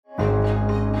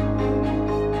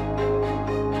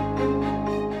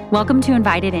Welcome to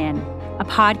Invited In, a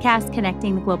podcast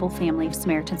connecting the global family of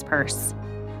Samaritan's Purse.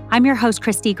 I'm your host,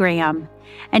 Christy Graham,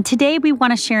 and today we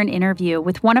want to share an interview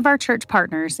with one of our church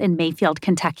partners in Mayfield,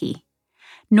 Kentucky.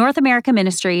 North America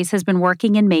Ministries has been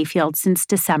working in Mayfield since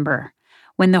December,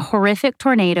 when the horrific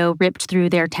tornado ripped through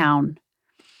their town.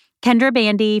 Kendra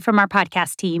Bandy from our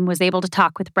podcast team was able to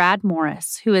talk with Brad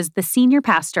Morris, who is the senior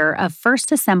pastor of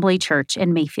First Assembly Church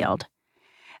in Mayfield.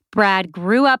 Brad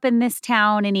grew up in this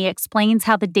town, and he explains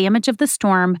how the damage of the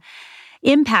storm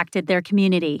impacted their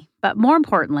community. But more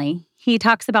importantly, he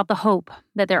talks about the hope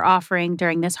that they're offering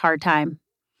during this hard time.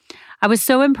 I was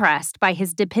so impressed by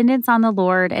his dependence on the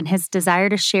Lord and his desire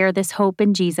to share this hope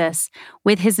in Jesus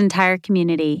with his entire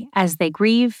community as they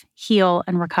grieve, heal,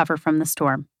 and recover from the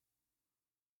storm.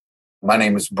 My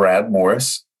name is Brad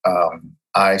Morris.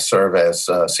 I serve as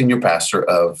senior pastor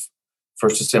of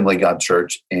First Assembly God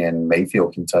Church in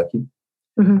Mayfield, Kentucky.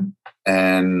 Mm-hmm.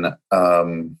 And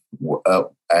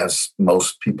as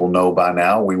most people know by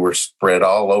now, we were spread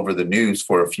all over the news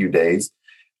for a few days.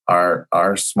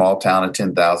 Our small town of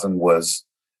 10,000 was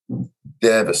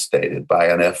devastated by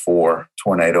an F4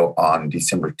 tornado on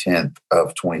December 10th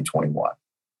of 2021.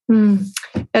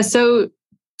 Yeah, so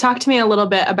talk to me a little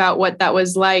bit about what that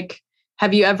was like.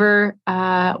 Have you ever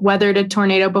weathered a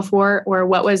tornado before, or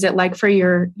what was it like for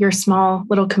your small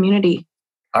little community?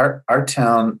 Our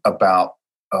town about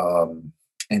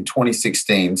in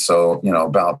 2016, so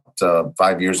about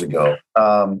 5 years ago,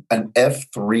 an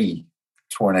F3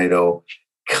 tornado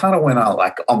kind of went out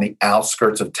like on the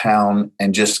outskirts of town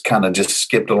and just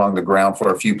skipped along the ground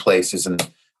for a few places and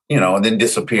then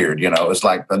disappeared. It was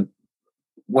like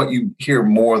what you hear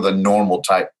more the normal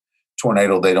type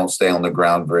tornado. They don't stay on the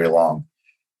ground very long.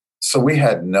 So we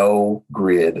had no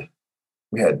grid.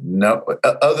 We had no,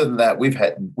 other than that,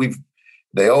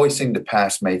 they always seem to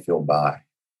pass Mayfield by.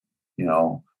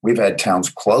 We've had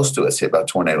towns close to us hit by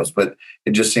tornadoes, but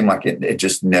it just seemed like it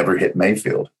just never hit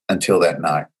Mayfield until that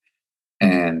night.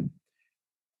 And,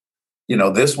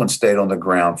 this one stayed on the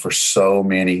ground for so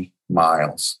many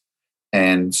miles.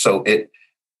 And so it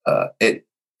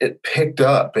picked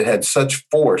up, it had such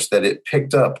force that it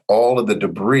picked up all of the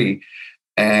debris.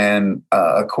 And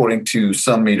according to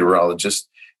some meteorologists,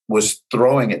 was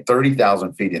throwing it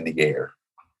 30,000 feet in the air.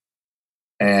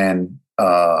 And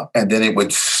then it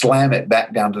would slam it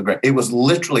back down to the ground. It was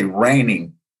literally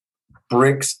raining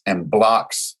bricks and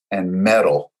blocks and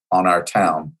metal on our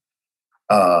town.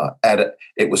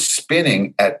 It was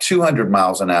spinning at 200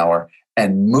 miles an hour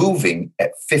and moving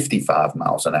at 55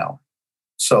 miles an hour.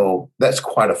 So that's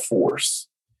quite a force.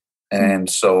 And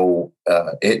so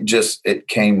it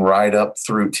came right up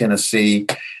through Tennessee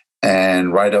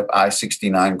and right up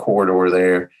I-69 corridor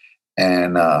there.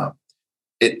 And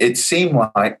it seemed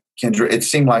like, Kendra,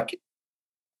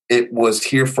 it was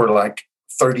here for like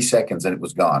 30 seconds and it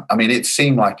was gone. I mean, it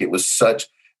seemed like it was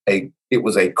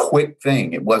a quick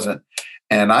thing. It wasn't.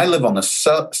 And I live on the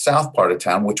south part of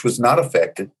town, which was not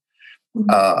affected.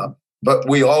 But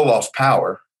we all lost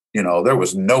power. There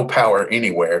was no power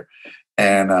anywhere.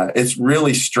 And it's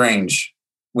really strange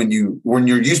when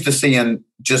you're used to seeing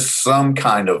just some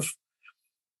kind of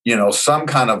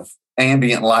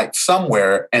ambient light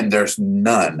somewhere, and there's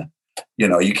none.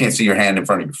 You can't see your hand in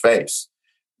front of your face,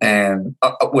 and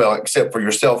except for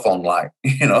your cell phone light.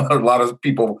 A lot of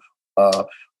people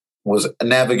was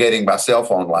navigating by cell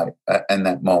phone light in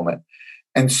that moment.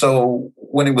 And so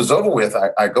when it was over with,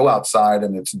 I go outside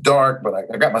and it's dark, but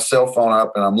I got my cell phone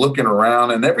up and I'm looking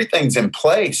around and everything's in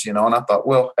place, and I thought,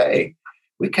 well, hey,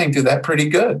 we came through that pretty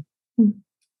good. Mm-hmm.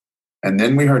 And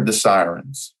then we heard the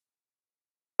sirens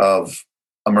of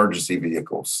emergency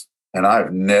vehicles. And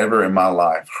I've never in my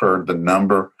life heard the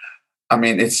number. I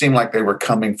mean, it seemed like they were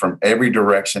coming from every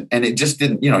direction, and it just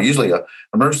didn't, usually an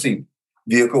emergency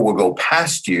vehicle will go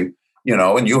past you,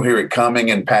 and you'll hear it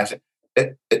coming and passing.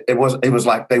 It was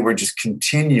like they were just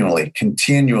continually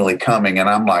coming. And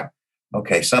I'm like,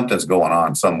 okay, something's going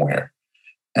on somewhere.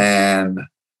 And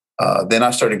then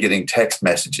I started getting text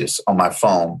messages on my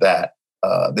phone that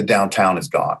the downtown is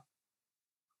gone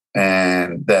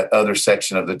and that other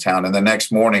section of the town. And the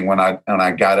next morning when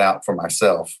I got out for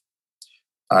myself,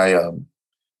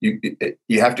 you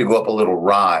have to go up a little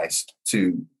rise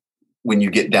to when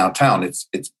you get downtown. It's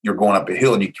you're going up a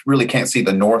hill and you really can't see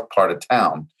the north part of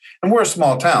town. And we're a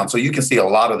small town, so you can see a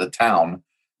lot of the town.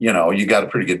 You got a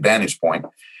pretty good vantage point.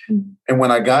 Mm-hmm. And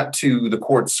when I got to the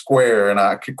court square, and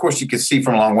of course you could see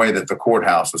from a long way that the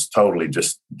courthouse was totally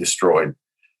just destroyed.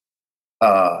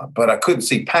 But I couldn't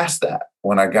see past that.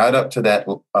 When I got up to that,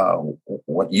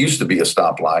 what used to be a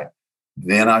stoplight,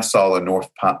 then I saw the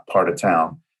north part of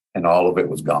town, and all of it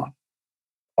was gone.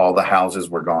 All the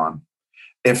houses were gone.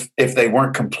 if they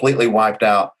weren't completely wiped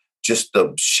out, just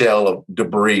the shell of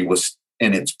debris was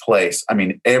in its place. I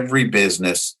mean, every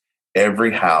business,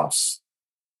 every house,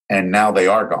 and now they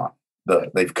are gone.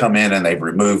 They've come in and they've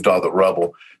removed all the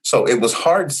rubble. So it was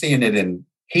hard seeing it in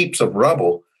heaps of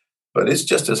rubble, but it's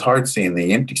just as hard seeing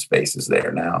the empty spaces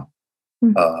there now.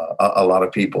 A lot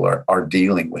of people are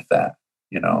dealing with that,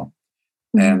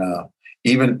 and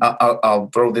even I'll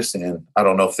throw this in. I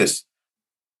don't know if this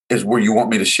is where you want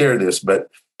me to share this, but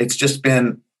it's just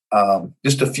been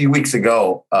just a few weeks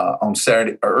ago on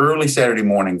Saturday, or early Saturday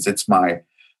mornings. It's my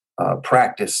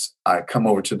practice. I come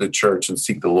over to the church and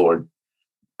seek the Lord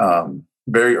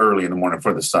very early in the morning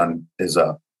before the sun is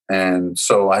up. And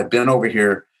so I'd been over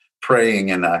here praying,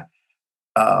 and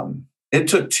it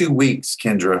took 2 weeks,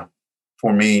 Kendra,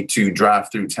 for me to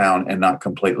drive through town and not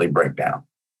completely break down.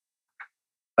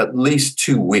 At least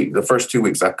 2 weeks. The first 2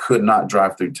 weeks, I could not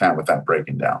drive through town without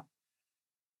breaking down.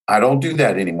 I don't do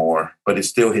that anymore, but it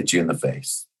still hits you in the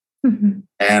face. Mm-hmm.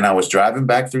 And I was driving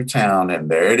back through town,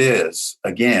 and there it is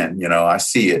again. I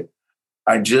see it.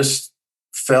 I just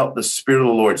felt the Spirit of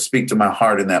the Lord speak to my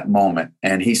heart in that moment.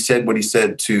 And he said what he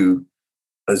said to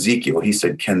Ezekiel. He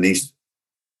said, "Can these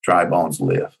dry bones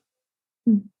live?"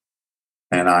 Mm-hmm.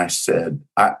 And I said,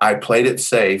 I played it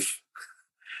safe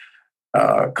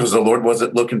because the Lord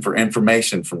wasn't looking for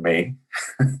information from me.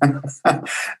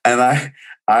 And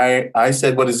I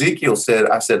said what Ezekiel said.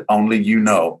 I said, "Only you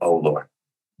know, oh Lord,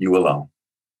 you alone."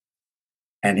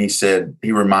 And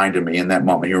he reminded me in that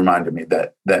moment,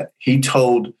 that he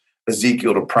told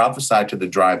Ezekiel to prophesy to the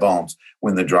dry bones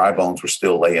when the dry bones were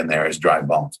still laying there as dry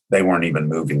bones. They weren't even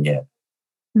moving yet.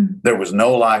 Mm-hmm. There was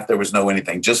no life. There was no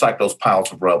anything, just like those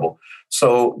piles of rubble.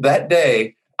 So that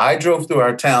day, I drove through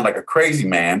our town like a crazy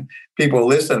man. People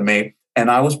listened to me,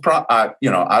 and I was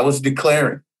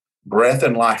declaring breath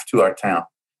and life to our town.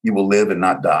 You will live and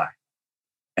not die.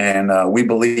 And we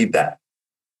believe that.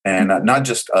 And not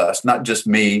just us, not just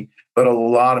me, but a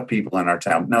lot of people in our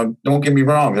town. Now, don't get me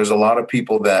wrong. There's a lot of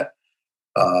people that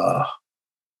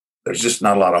there's just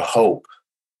not a lot of hope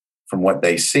from what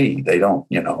they see. They don't,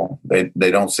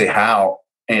 they don't see how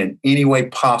in any way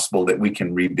possible that we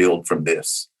can rebuild from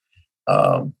this.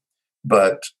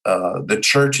 But the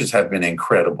churches have been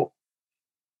incredible.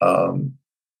 A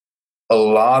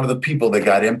lot of the people that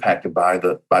got impacted by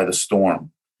the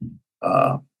storm,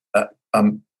 a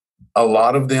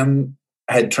lot of them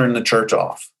had turned the church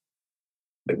off.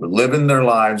 They were living their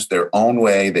lives their own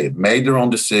way. They had made their own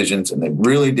decisions, and they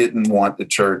really didn't want the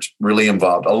church really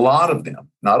involved. A lot of them,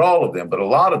 not all of them, but a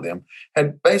lot of them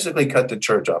had basically cut the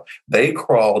church off. They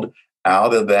crawled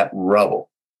out of that rubble.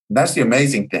 And that's the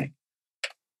amazing thing.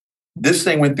 This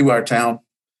thing went through our town,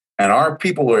 and our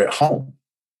people were at home,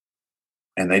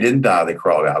 and they didn't die. They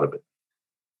crawled out of it.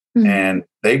 Mm-hmm. And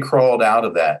they crawled out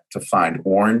of that to find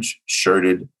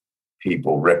orange-shirted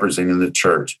people representing the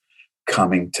church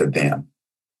coming to them.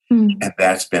 Mm-hmm. And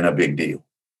that's been a big deal,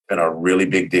 been a really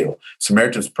big deal.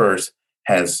 Samaritan's Purse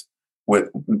has,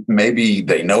 maybe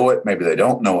they know it, maybe they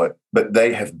don't know it, but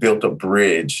they have built a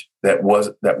bridge that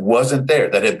wasn't there,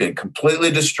 that had been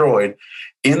completely destroyed.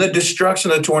 In the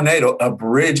destruction of the tornado, a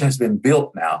bridge has been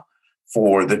built now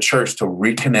for the church to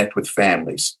reconnect with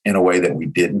families in a way that we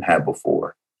didn't have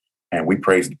before. And we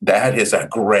praise that is a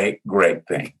great, great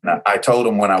thing. Now, I told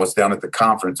him when I was down at the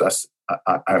conference,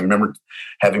 I remember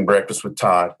having breakfast with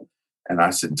Todd, and I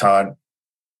said, "Todd,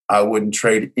 I wouldn't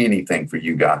trade anything for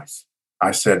you guys."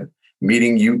 I said,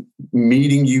 meeting you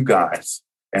guys,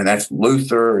 and that's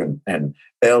Luther and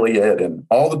Elliot and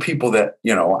all the people that,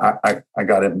 I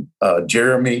got him,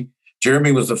 Jeremy.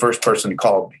 Jeremy was the first person who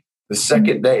called me. The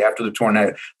second day after the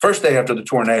tornado, first day after the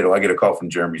tornado, I get a call from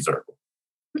Jeremy Zirkle.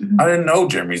 Mm-hmm. I didn't know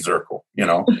Jeremy Zirkle,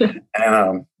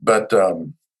 and but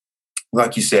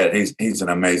like you said, he's an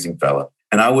amazing fellow,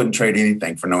 and I wouldn't trade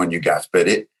anything for knowing you guys. But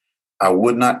I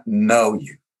would not know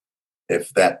you if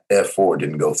that F4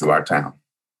 didn't go through our town.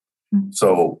 Mm-hmm.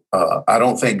 So I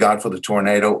don't thank God for the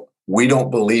tornado. We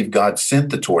don't believe God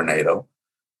sent the tornado.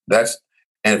 And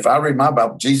if I read my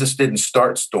Bible, Jesus didn't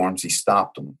start storms; He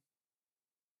stopped them.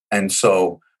 And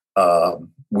so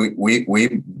we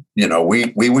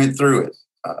went through it.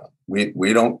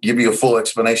 We don't give you a full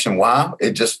explanation why.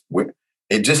 It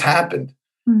just happened.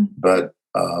 Mm. But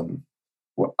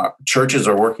churches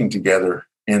are working together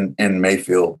in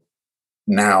Mayfield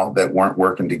now that weren't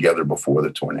working together before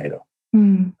the tornado.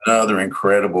 Mm. Another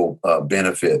incredible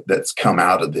benefit that's come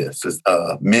out of this is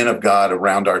men of God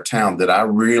around our town that I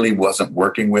really wasn't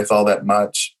working with all that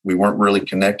much. We weren't really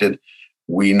connected.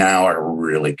 We now are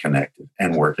really connected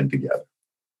and working together.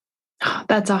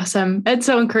 That's awesome. It's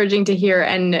so encouraging to hear.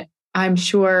 And I'm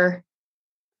sure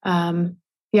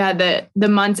Yeah, the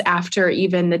months after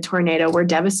even the tornado were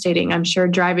devastating. I'm sure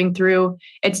driving through,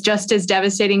 it's just as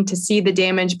devastating to see the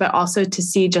damage, but also to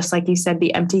see, just like you said,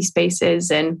 the empty spaces.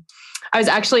 And I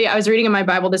was reading in my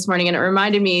Bible this morning, and it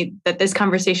reminded me that this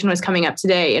conversation was coming up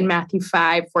today. In Matthew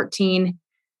 5:14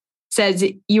 says,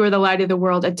 "You are the light of the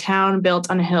world, a town built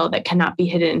on a hill that cannot be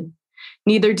hidden.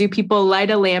 Neither do people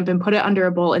light a lamp and put it under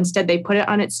a bowl. Instead, they put it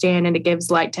on its stand, and it gives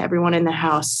light to everyone in the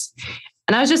house."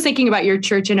 And I was just thinking about your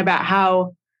church and about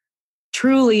how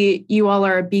truly you all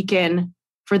are a beacon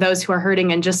for those who are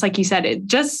hurting. And just like you said, it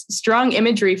just strong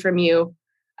imagery from you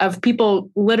of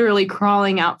people literally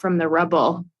crawling out from the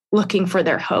rubble, looking for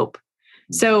their hope.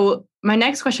 So my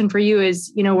next question for you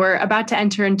is, we're about to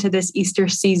enter into this Easter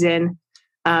season.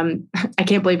 I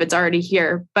can't believe it's already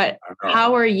here, but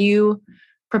how are you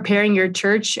preparing your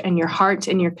church and your heart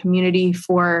and your community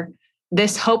for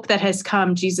this hope that has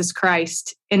come, Jesus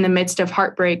Christ, in the midst of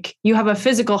heartbreak? You have a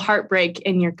physical heartbreak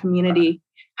in your community.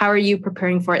 How are you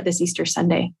preparing for it this Easter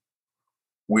Sunday?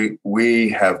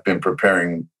 We have been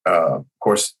preparing. Of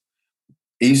course,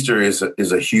 Easter is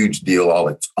a huge deal all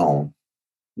its own.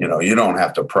 You don't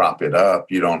have to prop it up.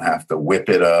 You don't have to whip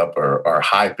it up or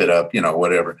hype it up,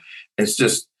 whatever. It's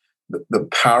just the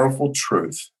powerful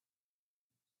truth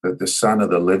that the Son of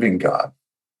the living God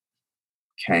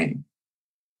came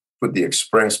with the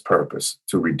express purpose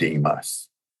to redeem us.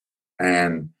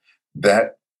 And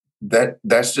that's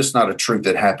just not a truth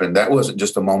that happened. That wasn't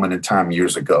just a moment in time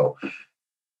years ago.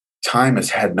 Time has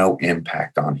had no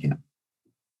impact on him.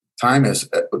 Time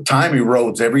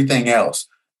erodes everything else,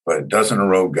 but it doesn't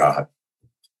erode God.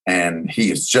 And he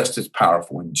is just as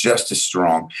powerful and just as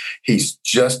strong. He's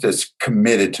just as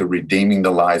committed to redeeming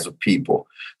the lives of people.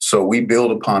 So we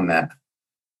build upon that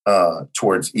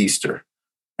towards Easter.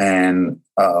 And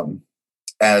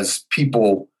as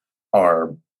people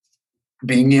are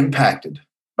being impacted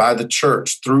by the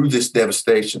church through this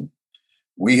devastation,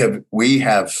 we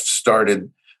have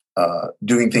started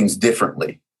doing things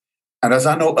differently, and as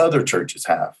I know other churches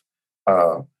have,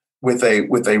 with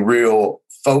a real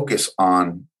focus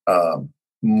on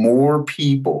more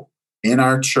people in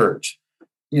our church.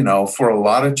 For a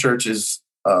lot of churches,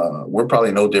 we're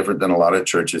probably no different than a lot of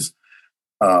churches.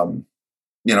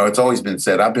 It's always been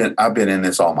said, I've been in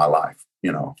this all my life.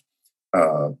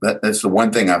 That's the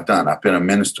one thing I've done. I've been a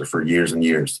minister for years and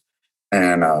years,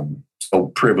 and so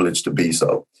privileged to be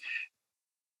so.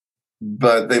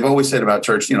 But they've always said about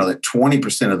church, that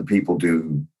 20% of the people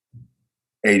do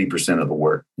 80% of the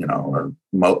work.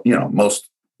 Most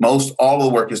all of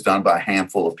the work is done by a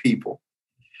handful of people.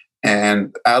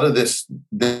 And out of this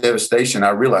devastation, I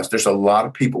realized there's a lot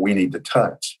of people we need to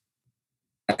touch,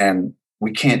 and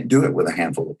we can't do it with a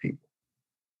handful of people.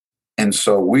 And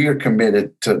so we are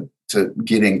committed to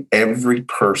getting every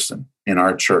person in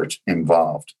our church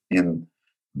involved in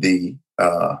the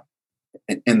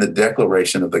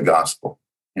declaration of the gospel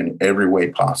in every way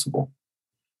possible.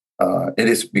 It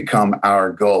has become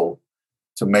our goal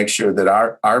to make sure that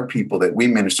our people that we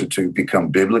minister to become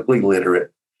biblically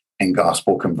literate and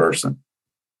gospel conversant.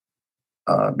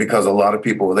 Because a lot of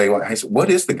people, they say,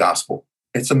 what is the gospel?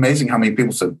 It's amazing how many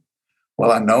people said,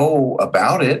 well, I know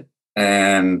about it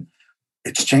and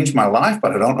it's changed my life,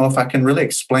 but I don't know if I can really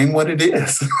explain what it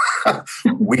is.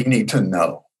 We need to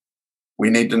know. We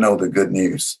need to know the good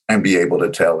news and be able to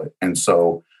tell it. And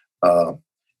so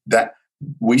that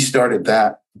we started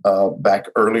that back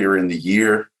earlier in the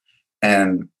year,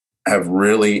 and have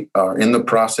really are in the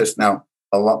process now.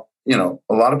 A lot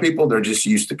of people, they're just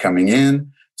used to coming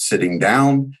in, sitting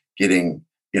down, getting,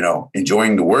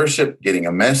 enjoying the worship, getting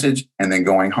a message, and then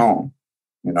going home.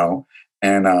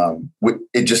 And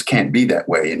it just can't be that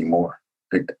way anymore.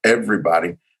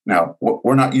 Everybody. Now,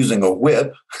 we're not using a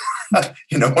whip.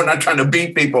 We're not trying to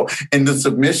beat people into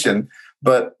submission,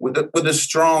 but with a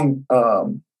strong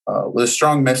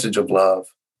message of love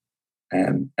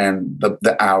and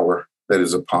the hour that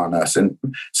is upon us. And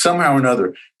somehow or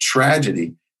another,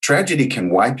 tragedy can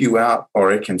wipe you out,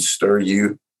 or it can stir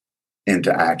you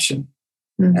into action.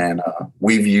 Mm-hmm. And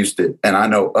we've used it. And I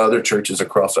know other churches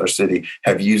across our city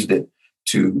have used it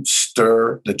to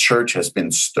stir. The church has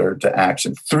been stirred to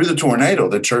action. Through the tornado,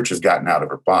 the church has gotten out of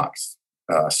her box,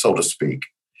 so to speak,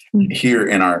 here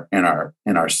in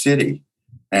our city.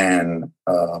 And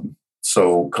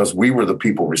so, because we were the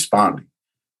people responding,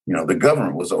 the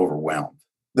government was overwhelmed.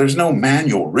 There's no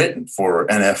manual written for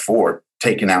an F4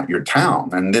 taking out your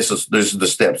town, and this is the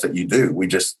steps that you do. We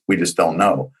just don't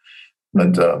know.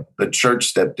 But the church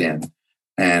stepped in,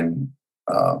 and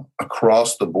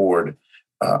across the board,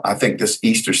 I think this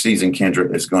Easter season,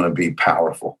 Kendra, is going to be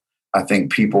powerful. I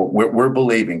think we're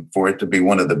believing for it to be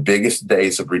one of the biggest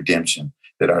days of redemption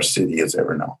that our city has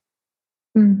ever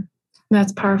known.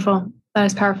 That's powerful. That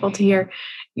is powerful to hear.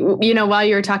 You know, while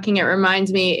you were talking, it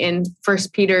reminds me in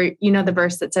First Peter, you know, the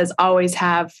verse that says,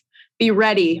 be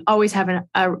ready, always have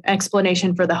an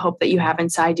explanation for the hope that you have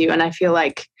inside you. And I feel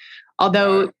like,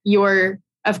 although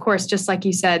of course, just like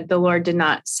you said, the Lord did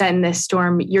not send this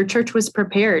storm, your church was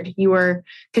prepared. You were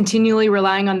continually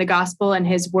relying on the gospel and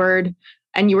his word,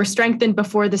 and you were strengthened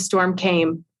before the storm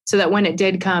came, so that when it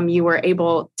did come, you were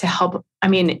able to help. I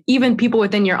mean, even people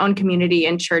within your own community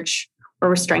and church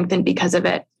were strengthened because of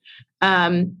it.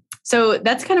 So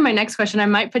that's kind of my next question. I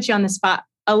might put you on the spot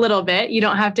a little bit. You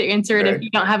don't have to answer it if you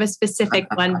don't have a specific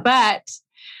one, but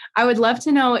I would love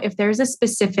to know if there's a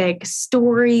specific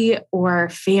story or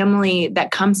family that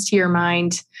comes to your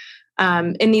mind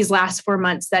in these last 4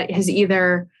 months that has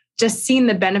either just seen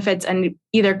the benefits and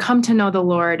either come to know the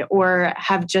Lord or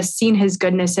have just seen his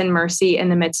goodness and mercy in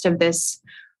the midst of this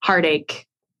heartache.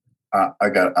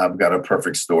 I've got a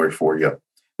perfect story for you.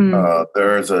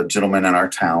 There's a gentleman in our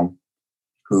town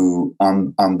who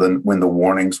when the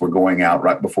warnings were going out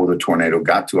right before the tornado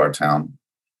got to our town,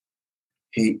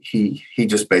 he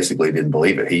just basically didn't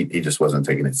believe it. He just wasn't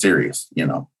taking it serious. You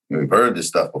know, we've heard this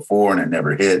stuff before and it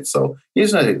never hit. So he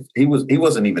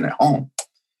wasn't even at home.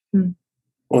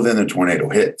 Well, then the tornado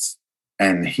hits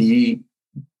and he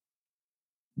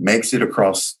makes it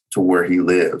across to where he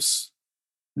lives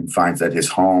and finds that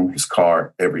his home, his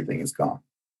car, everything is gone.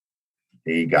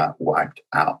 He got wiped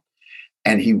out.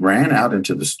 And he ran out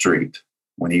into the street.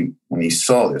 When he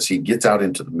saw this, he gets out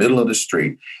into the middle of the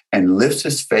street and lifts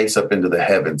his face up into the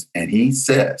heavens. And he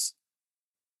says,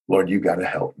 Lord, you got to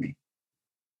help me.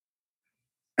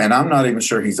 And I'm not even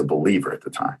sure he's a believer at the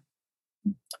time.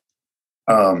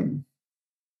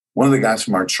 One of the guys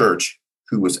from our church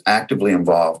who was actively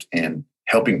involved in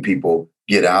helping people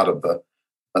get out of the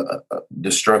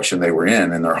destruction they were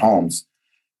in their homes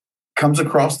comes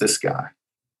across this guy.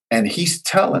 And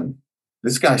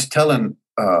this guy's telling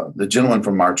the gentleman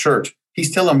from our church,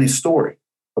 he's telling him his story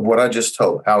of what I just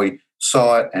told, how he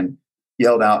saw it and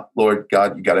yelled out, Lord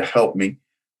God, you got to help me.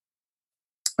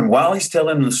 And while he's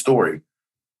telling him the story,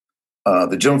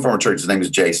 the gentleman from our church, his name is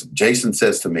Jason. Jason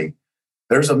says to me,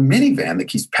 there's a minivan that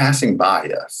keeps passing by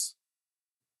us.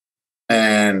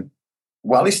 And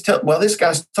while this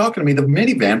guy's talking to me, the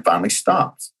minivan finally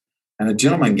stops. And a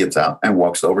gentleman gets out and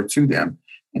walks over to them.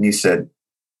 And he said,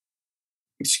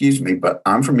 excuse me, but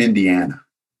I'm from Indiana.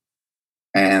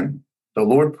 And the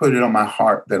Lord put it on my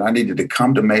heart that I needed to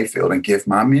come to Mayfield and give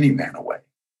my minivan away.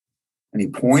 And he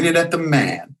pointed at the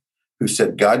man who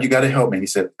said, God, you got to help me. And he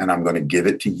said, and I'm going to give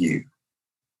it to you.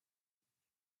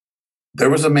 There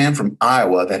was a man from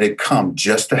Iowa that had come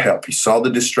just to help. He saw the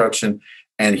destruction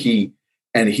and he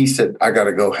said, I got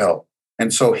to go help.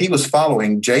 And so he was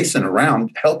following Jason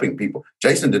around, helping people.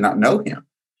 Jason did not know him.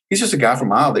 He's just a guy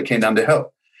from Iowa that came down to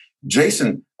help.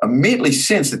 Jason immediately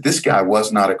sensed that this guy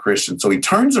was not a Christian. So he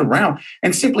turns around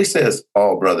and simply says,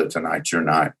 oh, brother, tonight's your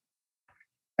night.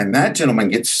 And that gentleman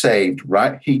gets saved,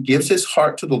 right? He gives his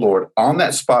heart to the Lord on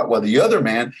that spot while the other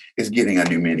man is getting a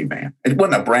new minivan. It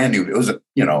wasn't a brand new, it was a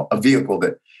vehicle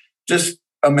that just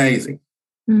amazing,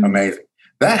 amazing.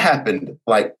 That happened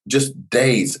like just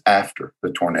days after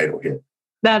the tornado hit.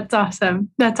 That's awesome.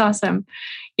 That's awesome.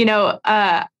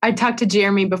 I talked to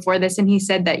Jeremy before this and he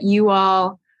said that you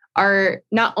all are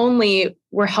not only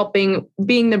were helping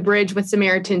being the bridge with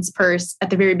Samaritan's Purse at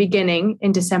the very beginning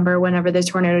in December, whenever the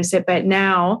tornadoes hit, but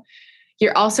now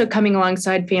you're also coming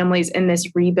alongside families in this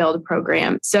rebuild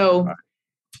program. So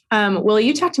will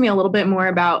you talk to me a little bit more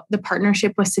about the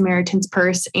partnership with Samaritan's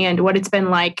Purse and what it's been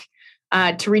like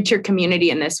to reach your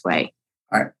community in this way?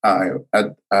 I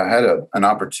had an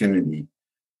opportunity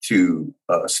to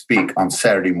speak on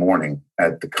Saturday morning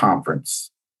at the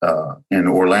conference in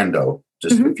Orlando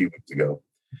just a few weeks ago.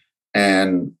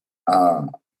 And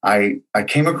I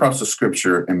came across a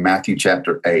scripture in Matthew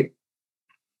chapter 8,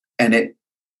 and it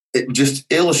just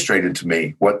illustrated to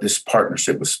me what this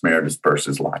partnership with Samaritan's Purse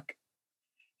is like.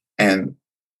 And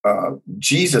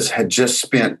Jesus had just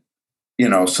spent,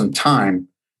 some time,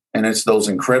 and it's those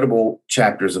incredible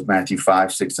chapters of Matthew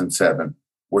 5, 6, and 7,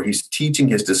 where he's teaching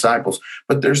his disciples,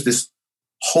 but there's this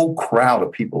whole crowd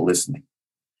of people listening.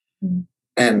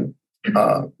 And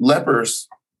lepers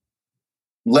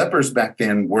back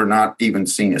then were not even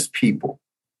seen as people.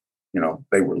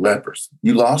 They were lepers.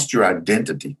 You lost your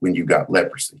identity when you got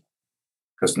leprosy,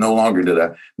 because no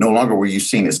longer were you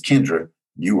seen as Kendra,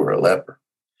 you were a leper.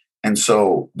 And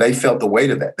so they felt the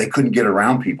weight of that. They couldn't get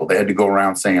around people. They had to go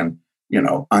around saying,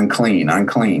 unclean,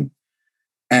 unclean.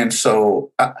 And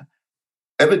so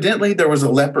Evidently, there was a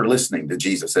leper listening to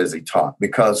Jesus as he taught,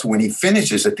 because when he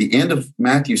finishes at the end of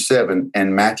Matthew 7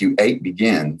 and Matthew 8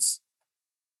 begins,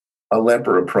 a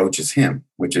leper approaches him,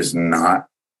 that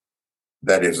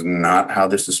is not how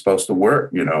this is supposed to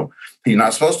work. You know, he's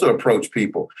not supposed to approach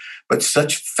people. But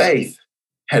such faith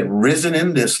had risen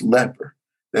in this leper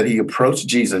that he approached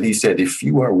Jesus. He said, if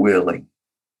you are willing,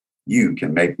 you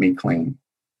can make me clean.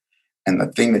 And the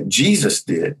thing that Jesus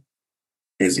did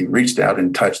is he reached out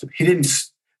and touched him.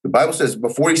 The Bible says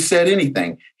before he said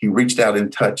anything, he reached out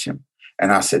and touched him.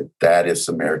 And I said, that is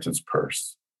Samaritan's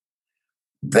Purse.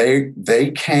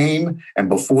 They came, and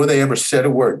before they ever said a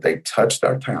word, they touched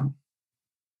our town.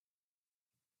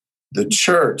 The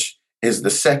church is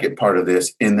the second part of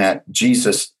this, in that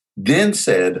Jesus then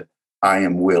said, I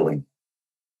am willing,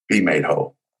 be made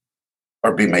whole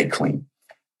or be made clean.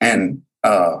 And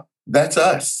that's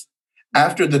us.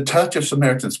 After the touch of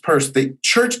Samaritan's Purse, the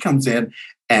church comes in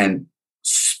and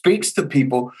speaks to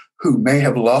people who may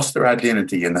have lost their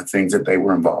identity in the things that they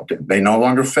were involved in. They no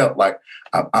longer felt like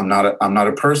I'm not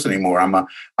a person anymore. I'm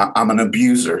an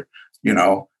abuser. You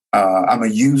know, I'm a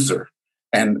user.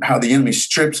 And how the enemy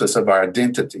strips us of our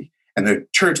identity. And the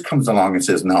church comes along and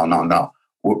says, no,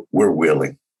 we're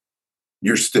willing.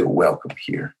 You're still welcome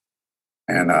here.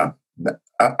 And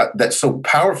that so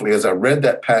powerfully, as I read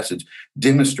that passage,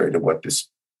 demonstrated what this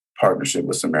partnership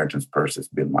with Samaritan's Purse has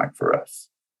been like for us.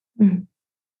 Mm.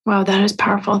 Wow, that is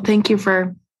powerful. Thank you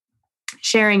for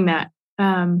sharing that.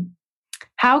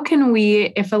 How can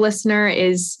we, if a listener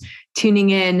is tuning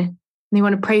in and they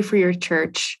want to pray for your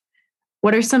church,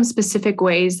 what are some specific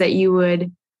ways that you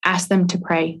would ask them to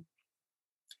pray?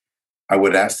 I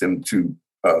would ask them to,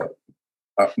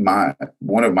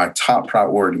 one of my top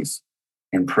priorities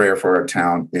in prayer for our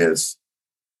town is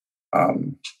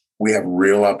we have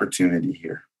real opportunity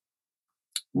here,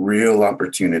 real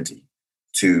opportunity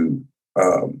to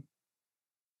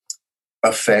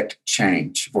affect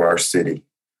change for our city.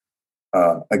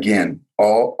 Again, a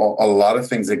lot of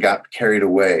things that got carried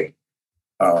away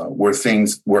were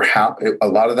a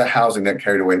lot of the housing that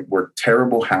carried away were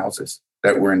terrible houses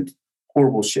that were in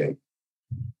horrible shape.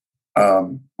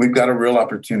 We've got a real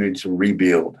opportunity to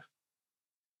rebuild,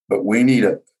 but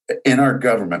in our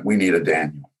government, we need a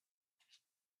Daniel.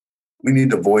 We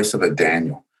need the voice of a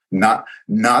Daniel, not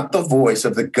the voice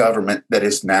of the government that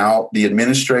is now, the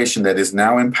administration that is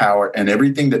now in power, and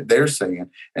everything that they're saying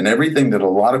and everything that a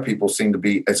lot of people seem to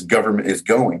be as government is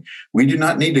going. We do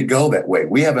not need to go that way.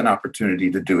 We have an opportunity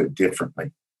to do it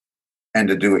differently and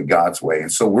to do it God's way.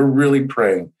 And so we're really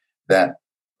praying that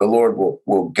the Lord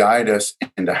will guide us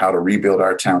into how to rebuild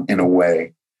our town in a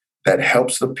way that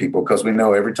helps the people, because we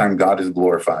know every time God is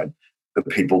glorified, the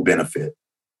people benefit.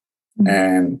 Mm-hmm.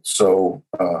 And so,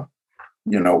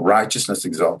 righteousness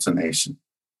exalts a nation.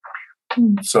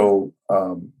 Mm-hmm. So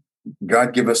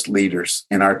God give us leaders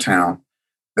in our town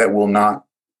that will not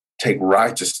take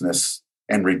righteousness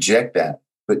and reject that,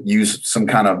 but use some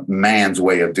kind of man's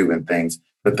way of doing things,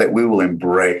 but that we will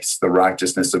embrace the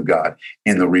righteousness of God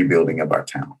in the rebuilding of our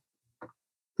town.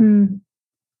 Mm.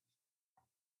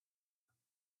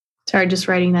 Sorry, just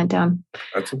writing that down.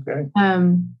 That's okay.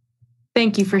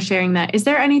 Thank you for sharing that. Is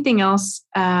there anything else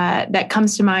that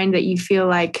comes to mind that you feel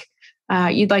like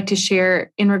you'd like to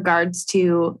share in regards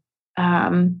to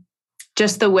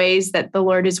just the ways that the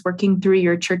Lord is working through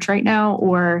your church right now,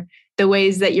 or the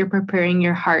ways that you're preparing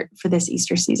your heart for this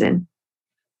Easter season?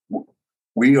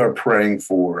 We are praying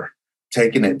for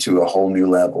taking it to a whole new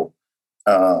level.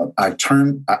 I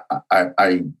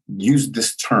used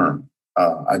this term.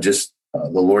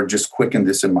 The Lord just quickened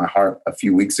this in my heart a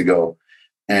few weeks ago.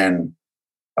 And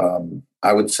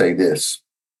I would say this: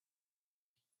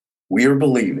 we are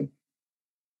believing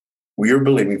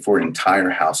for entire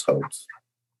households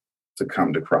to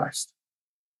come to Christ,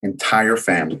 entire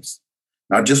families,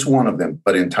 not just one of them,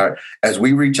 but entire. As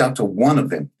we reach out to one of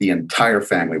them, the entire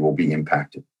family will be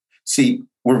impacted. See,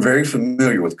 we're very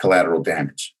familiar with collateral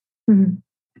damage.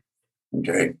 Mm-hmm.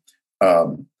 Okay.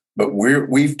 But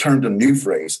we've turned a new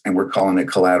phrase and we're calling it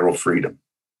collateral freedom.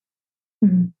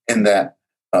 Mm-hmm. In that,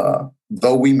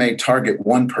 though we may target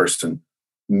one person,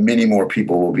 many more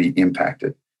people will be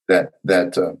impacted. That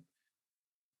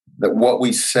what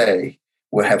we say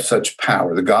will have such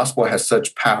power. The gospel has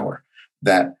such power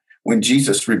that when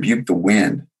Jesus rebuked the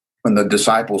wind, when the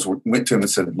disciples went to him and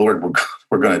said, "Lord,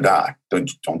 we're going to die.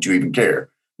 Don't you even care?"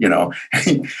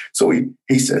 So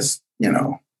he says,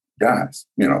 guys,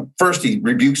 first he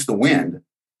rebukes the wind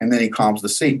and then he calms the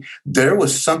sea. There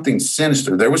was something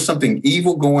sinister. There was something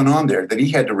evil going on there that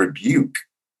he had to rebuke.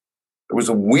 There was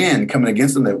a wind coming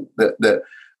against him that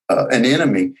an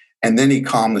enemy. And then he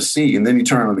calmed the sea. And then he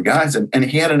turned on the guys. And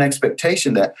he had an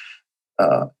expectation that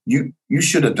you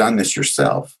should have done this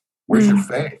yourself. Where's your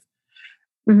faith?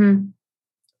 Mm-hmm.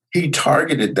 He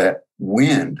targeted that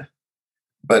wind.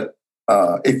 But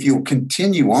if you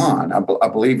continue on, I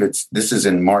believe this is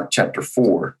in Mark chapter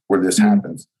 4 where this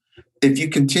happens. If you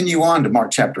continue on to Mark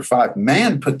chapter 5,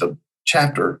 man put the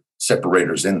chapter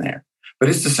separators in there, but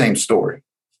it's the same story.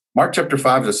 Mark chapter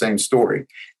 5 is the same story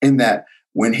in that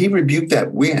when he rebuked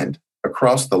that wind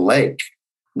across the lake,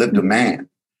 lived a man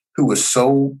who was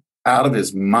so out of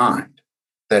his mind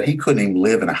that he couldn't even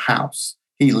live in a house.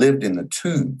 He lived in the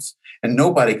tombs and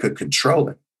nobody could control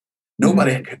him.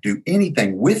 Nobody could do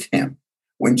anything with him.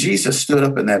 When Jesus stood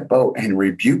up in that boat and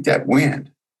rebuked that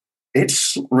wind, it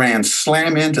ran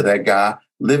slam into that guy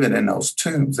living in those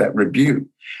tombs, that rebuke.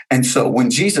 And so when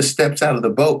Jesus steps out of the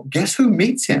boat, guess who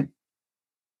meets him?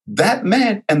 That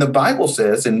man. And the Bible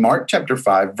says in Mark chapter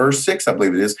 5, verse 6, I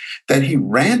believe it is, that he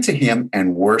ran to him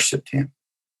and worshiped him.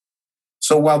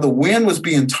 So while the wind was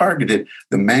being targeted,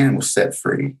 the man was set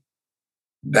free.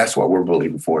 That's what we're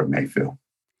believing for at Mayfield.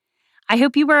 I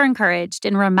hope you were encouraged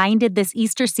and reminded this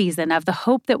Easter season of the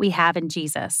hope that we have in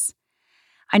Jesus.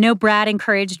 I know Brad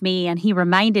encouraged me, and he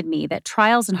reminded me that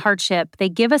trials and hardship, they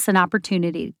give us an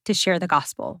opportunity to share the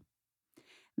gospel.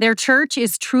 Their church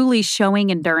is truly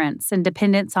showing endurance and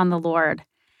dependence on the Lord.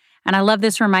 And I love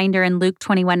this reminder in Luke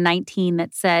 21:19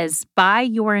 that says, "By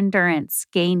your endurance,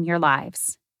 gain your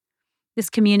lives." This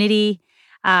community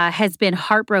has been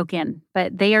heartbroken,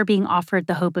 but they are being offered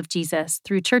the hope of Jesus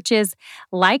through churches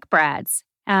like Brad's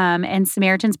and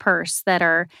Samaritan's Purse that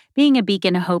are being a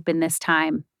beacon of hope in this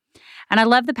time. And I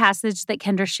love the passage that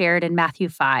Kendra shared in Matthew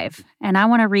 5. And I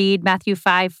want to read Matthew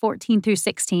 5:14 through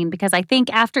 16, because I think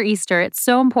after Easter, it's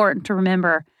so important to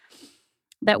remember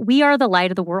that we are the light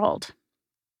of the world.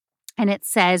 And it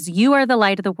says, "You are the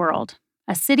light of the world.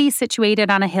 A city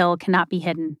situated on a hill cannot be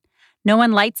hidden. No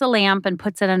one lights a lamp and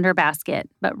puts it under a basket,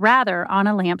 but rather on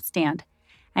a lampstand,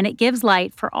 and it gives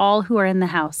light for all who are in the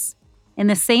house. In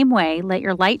the same way, let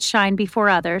your light shine before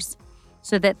others,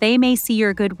 so that they may see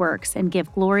your good works and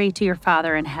give glory to your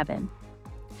Father in heaven."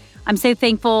 I'm so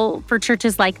thankful for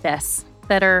churches like this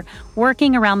that are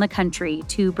working around the country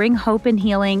to bring hope and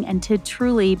healing and to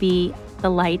truly be the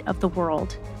light of the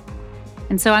world.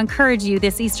 And so I encourage you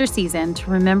this Easter season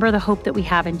to remember the hope that we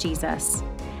have in Jesus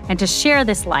and to share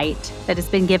this light that has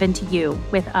been given to you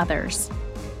with others.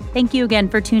 Thank you again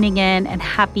for tuning in, and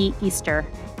happy Easter.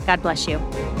 God bless you.